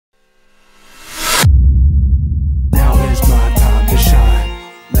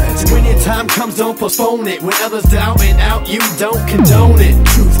time comes, don't postpone it. When others doubting out, you don't condone it.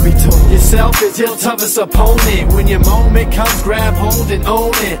 Truth be told, yourself is your toughest opponent. When your moment comes, grab hold and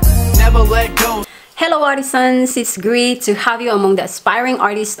own it. Never let go. Hello artisans, it's great to have you among the aspiring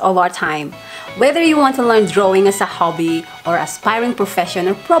artists of our time. Whether you want to learn drawing as a hobby or aspiring profession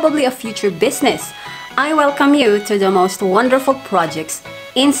or probably a future business, I welcome you to the most wonderful projects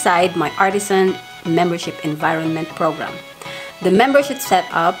inside my Artisan Membership Environment program. The membership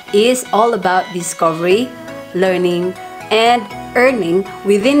setup is all about discovery, learning, and earning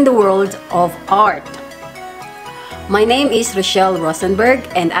within the world of art. My name is Rochelle Rosenberg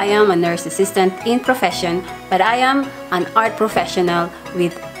and I am a nurse assistant in profession, but I am an art professional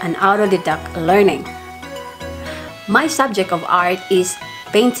with an autodidact learning. My subject of art is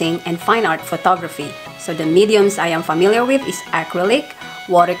painting and fine art photography. So the mediums I am familiar with is acrylic,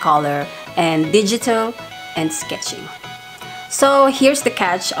 watercolor, and digital and sketching. So here's the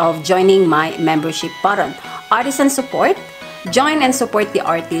catch of joining my membership button. Artisan support. Join and support the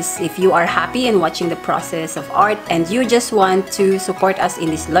artists if you are happy in watching the process of art and you just want to support us in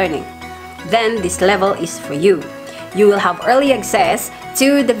this learning. Then this level is for you. You will have early access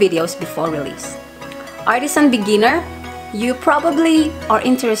to the videos before release. Artisan beginner, you probably are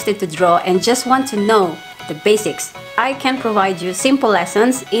interested to draw and just want to know the basics. I can provide you simple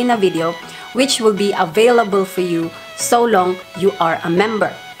lessons in a video which will be available for you so long you are a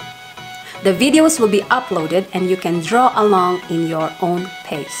member. The videos will be uploaded and you can draw along in your own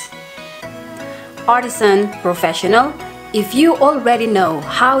pace. Artisan Professional, if you already know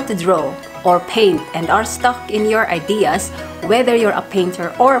how to draw or paint and are stuck in your ideas, whether you're a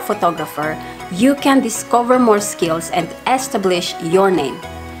painter or a photographer, you can discover more skills and establish your name.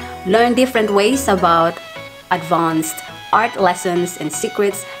 Learn different ways about advanced art lessons and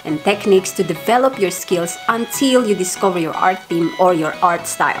secrets and techniques to develop your skills until you discover your art theme or your art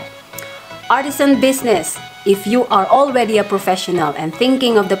style. Artisan business, if you are already a professional and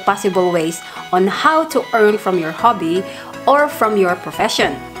thinking of the possible ways on how to earn from your hobby or from your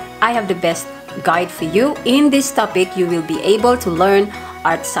profession, I have the best guide for you. In this topic, you will be able to learn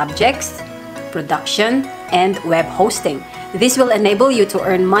art subjects, production, and web hosting. This will enable you to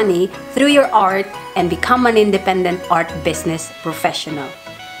earn money through your art and become an independent art business professional.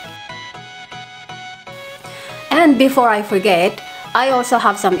 And before I forget, I also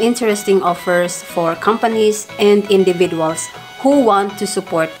have some interesting offers for companies and individuals who want to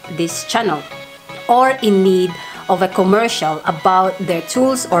support this channel or in need of a commercial about their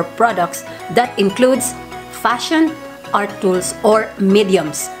tools or products that includes fashion, art tools, or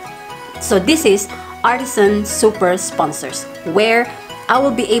mediums. So this is Artisan Super Sponsors, where I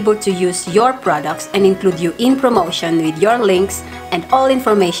will be able to use your products and include you in promotion with your links and all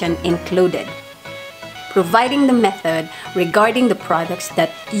information included, providing the method regarding the products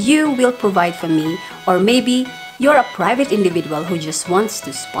that you will provide for me, or maybe you're a private individual who just wants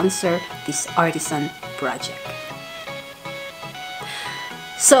to sponsor this artisan project.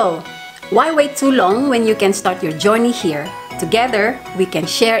 So, why wait too long when you can start your journey here? Together, we can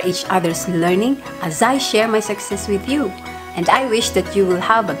share each other's learning as I share my success with you. And I wish that you will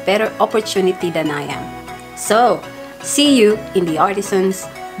have a better opportunity than I am. So, see you in the Artisans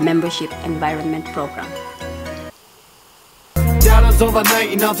Membership Environment Program. Doubters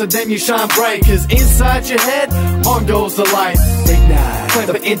overnight and after them you shine bright. Cause inside your head, on goes the light. Ignite. Play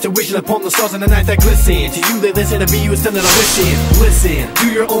the intuition upon the stars in the night that glisten. To you they listen, to be you instead of wishing. Listen,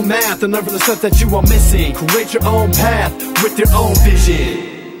 do your own math and learn from the stuff that you are missing. Create your own path with your own vision.